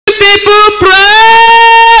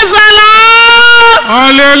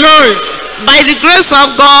Hallelujah. By the grace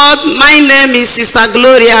of God, my name is Sister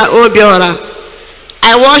Gloria Obiora.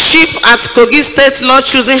 I worship at Kogi State Lord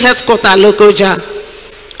Choosing Headquarters, Lokoja.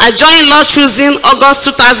 I joined Lord Choosing August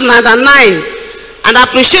 2009 and I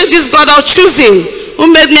appreciate this God of choosing who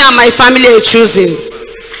made me and my family a choosing.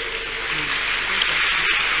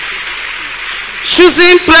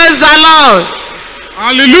 Choosing, praise the Lord.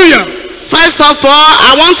 Hallelujah. First of all,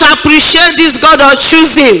 I want to appreciate this God of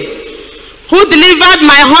choosing who delivered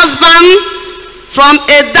my husband from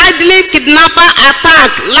a deadly kidnapper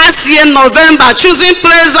attack last year, November. Choosing,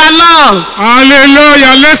 praise the Lord.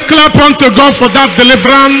 Hallelujah. Let's clap unto God for that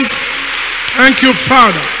deliverance. Thank you,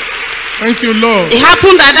 Father. Thank you, Lord. It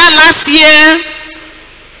happened that last year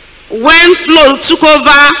when Flo took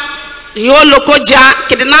over the whole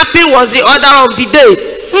Lokoja, kidnapping was the order of the day.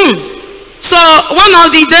 So one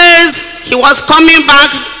of the days he was coming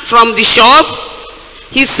back from the shop.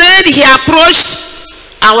 He said he approached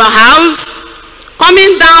our house,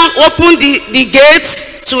 coming down, opened the gate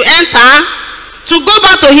to enter, to go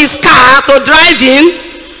back to his car to drive in.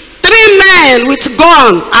 3 men with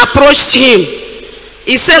gun approached him.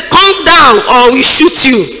 He said, "Come down or we shoot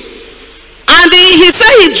you." And he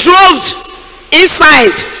said he drove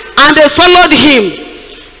inside and they followed him.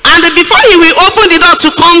 And before he will open the door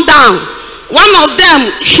to come down, one of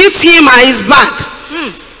them hit him at his back.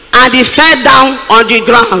 And he fell down on the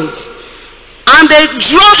ground. And they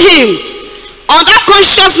drove him. Under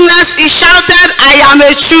consciousness, he shouted, "I am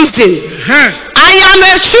a choosing. I am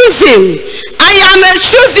a choosing. I am a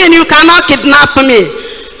choosing. You cannot kidnap me."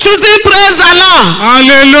 Choosing, praise the Lord.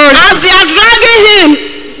 Hallelujah. As they are dragging him,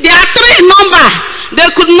 there are 3 in number. They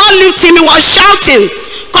could not lift him. He was shouting,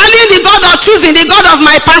 calling the God of choosing, the God of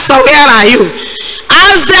my pastor, where are you?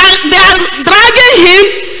 As they are dragging him,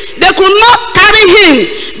 they could not carry him.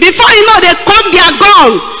 Before you know, they cocked their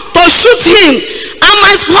gun to shoot him. And my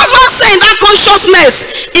husband said in that consciousness,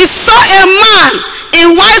 he saw a man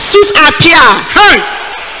in white suit appear. Hey!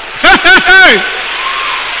 Hey!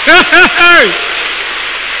 Hey! Hey!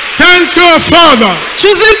 Thank you, Father.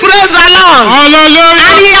 Choosing, praise the Lord. Hallelujah.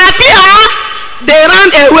 And he appeared, they ran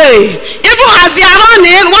away. Even as they are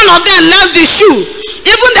running, one of them left the shoe.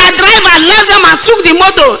 Even their driver left them and took the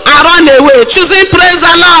motor and ran away. Choosing, praise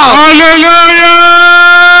the Lord. Hallelujah.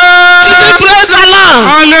 Choosing, praise the Lord.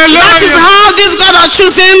 Hallelujah. That is how this God of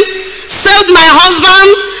choosing saved my husband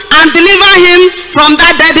and delivered him from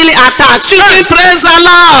that deadly attack. Choosing, praise the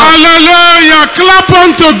Lord. Hallelujah. Clap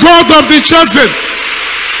unto God of the chosen.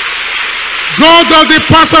 God of the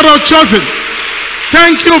pastor of chosen.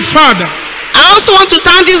 Thank you, Father. I also want to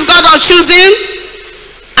thank this God of choosing.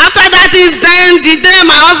 After that is then the day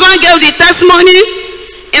my husband gave the testimony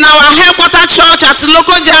in our headquarters church at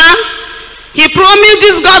Lokoja, he promised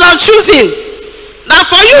this God of choosing that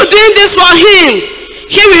for you doing this for him,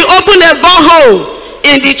 he will open a borehole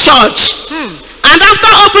in the church. And after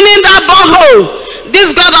opening that borehole,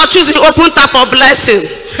 this God of choosing opened tap of blessing.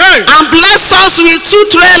 Hey. And blessed us with 2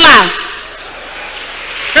 trailers.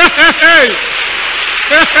 Hey.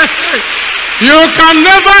 You can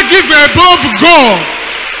never give above God.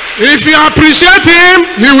 If you appreciate him,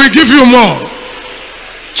 he will give you more.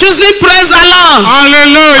 Choosing, praise the Lord.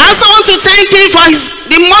 Hallelujah. I also want to thank him for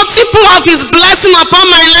the multiple of his blessing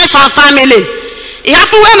upon my life and family. It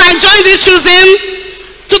happened when I joined this choosing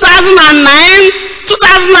 2009,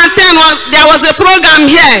 2010. There was a program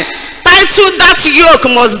here titled "That Yoke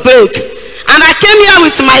Must Break," and I came here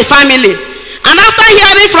with my family. And after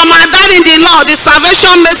hearing from our dad-in-the-law the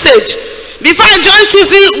salvation message, before I joined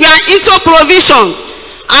choosing, we are into provision.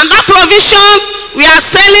 And that provision, we are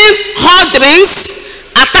selling hot drinks,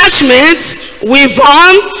 attachments,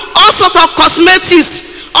 weave-on, all sorts of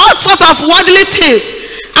cosmetics, all sorts of worldly things.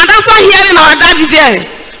 And after hearing our daddy there,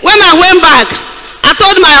 when I went back, I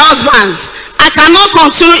told my husband, I cannot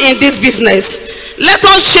continue in this business. Let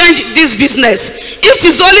us change this business. If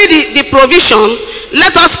it is only the provision,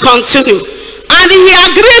 let us continue. And he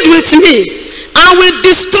agreed with me. And we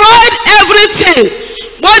destroyed everything.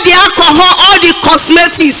 Both the alcohol, all the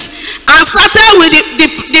cosmetics. And started with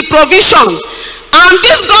the provision. And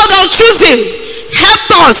this God of choosing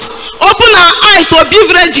helped us open our eye to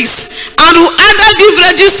beverages. And we added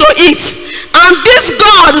beverages to it. And this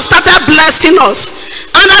God started blessing us.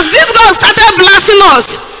 And as this God started blessing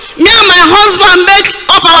us, me and my husband make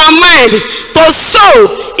up our mind to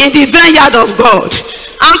sow in the vineyard of God.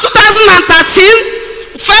 And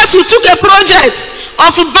 2013, first we took a project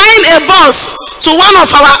of buying a bus to one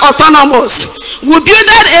of our autonomous. We built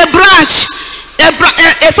a branch,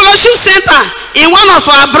 a fellowship center in one of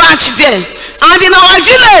our branch there. And in our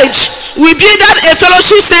village, we built a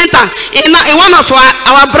fellowship center in one of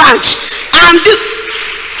our branch. And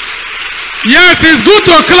Yes, it's good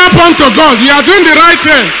to clap unto God. You are doing the right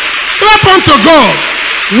thing. Clap unto God.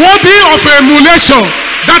 Worthy of emulation.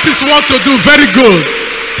 That is what to do. Very good.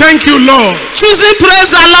 Thank you, Lord. Choosing, praise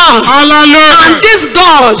the Lord. Hallelujah. And this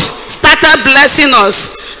God started blessing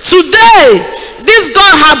us. Today, this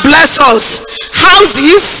God has blessed us.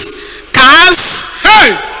 Houses, cars,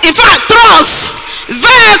 Hey, in fact, trucks,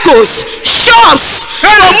 vehicles, shops,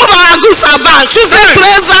 Hey. to move our goods about. Choosing, Hey.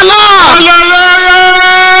 praise the Lord.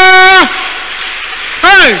 hallelujah.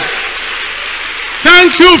 Hey,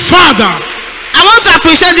 thank you, Father. I want to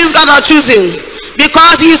appreciate this God of choosing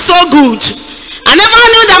because he is so good. I never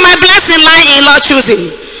knew that my blessing lie in Lord choosing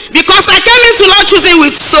because I came into Lord choosing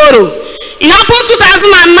with sorrow. It happened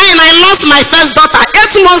 2009. I lost my first daughter,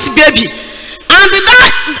 8 months baby, and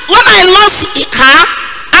that when I lost her,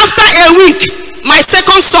 after a week, my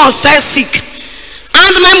second son fell sick,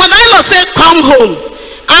 and my mother-in-law said, "Come home."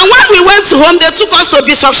 And when we went home, they took us to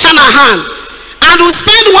Bishop Shanahan, and we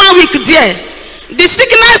spent 1 week there. The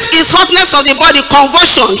sickness is hotness of the body,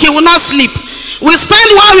 convulsion. He will not sleep. We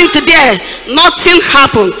spent 1 week there. Nothing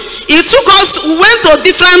happened. He took us, we went to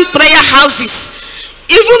different prayer houses.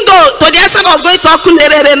 Even though to the extent of going to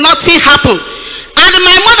Akunere, nothing happened. And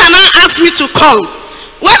my mother now asked me to come.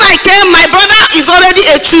 When I came, my brother is already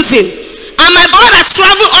a choosing. And my brother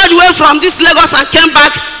traveled all the way from this Lagos and came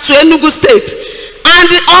back to Enugu State.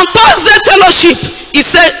 And on Thursday fellowship, he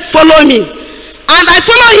said, "Follow me." And I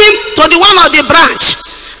followed him to the one of the branch.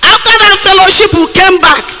 After that fellowship, we came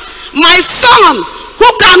back. My son, who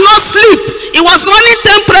cannot sleep, he was running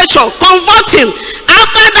temperature, converting.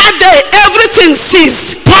 After that day, everything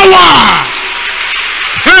ceased. Power.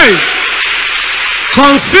 Hey,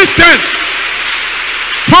 consistent,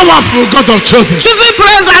 powerful God of choosing. Choosing,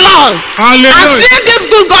 praise the Lord. Hallelujah. And seeing this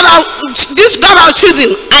God of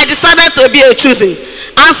choosing, I decided to be a choosing.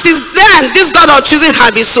 And since then, this God of choosing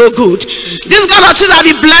has been so good. This God of choosing has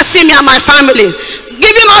been blessing me and my family,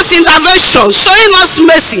 giving us intervention, showing us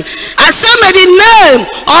mercy. I say, may the name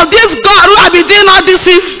of this God who has been doing all this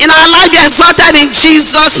in our life be exalted in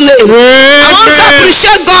Jesus' name. I want to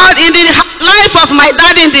appreciate God in the life of my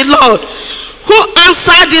daddy in the Lord, who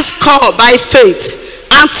answered this call by faith.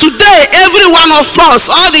 And today, every one of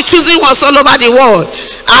us, all the choosing ones all over the world,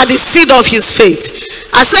 are the seed of his faith.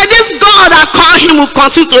 I said, this God that called him will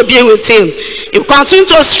continue to be with him. He will continue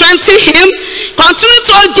to strengthen him, continue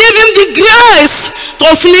to give him the grace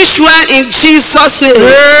to finish well in Jesus' name.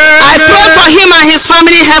 I pray for him and his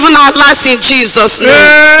family, heaven at last, in Jesus' name.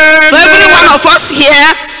 For every one of us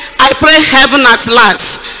here, I pray heaven at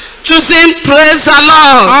last. Choosing, praise the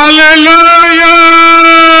Lord. Hallelujah.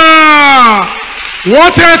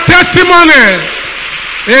 What a testimony.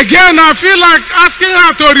 Again, I feel like asking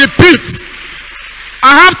her to repeat.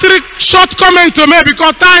 I have 3 short comments to make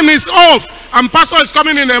because time is off and pastor is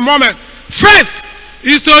coming in a moment. First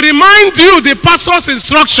is to remind you the pastor's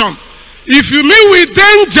instruction. If you meet with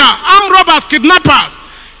danger, armed robbers, kidnappers,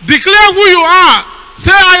 declare who you are.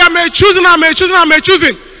 Say, I am a choosing, I'm a choosing, I'm a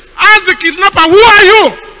choosing. Ask the kidnapper, who are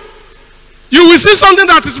you? You will see something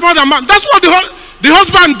that is more than man. That's what the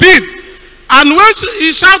husband did. And when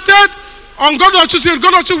he shouted on God of choosing,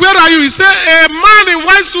 God of choosing, where are you? He said, a man in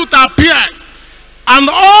white suit appeared. And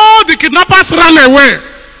all the kidnappers ran away.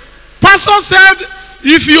 Pastor said,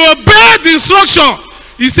 if you obey the instruction,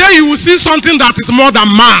 he said you will see something that is more than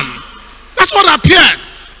man. That's what appeared.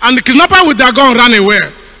 And the kidnapper with their gun ran away.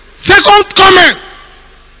 Second comment,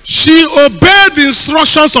 she obeyed the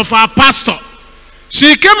instructions of our pastor.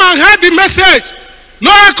 She came and heard the message.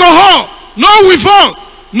 No alcohol, no weapon,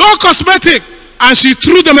 no cosmetic. And she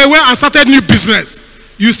threw them away and started new business.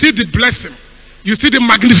 You see the blessing. You see the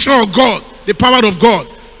magnificence of God, the power of God.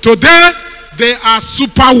 Today, they are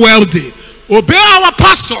super wealthy. Obey our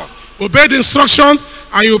pastor. Obey the instructions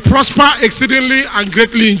and you prosper exceedingly and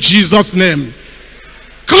greatly in Jesus' name.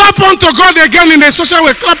 Clap unto God again in a special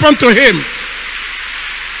way. Clap unto him.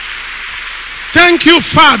 Thank you,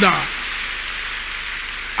 Father.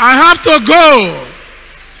 I have to go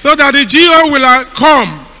so that the GO will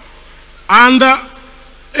come and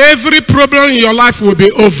every problem in your life will be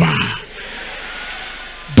over.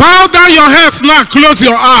 Bow down your heads now, close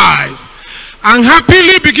your eyes, and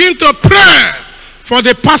happily begin to pray for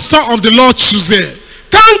the pastor of the Lord choosing.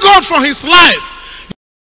 Thank God for his life.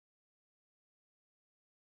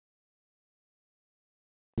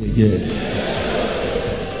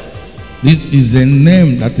 This is a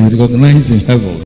name that is recognized in heaven.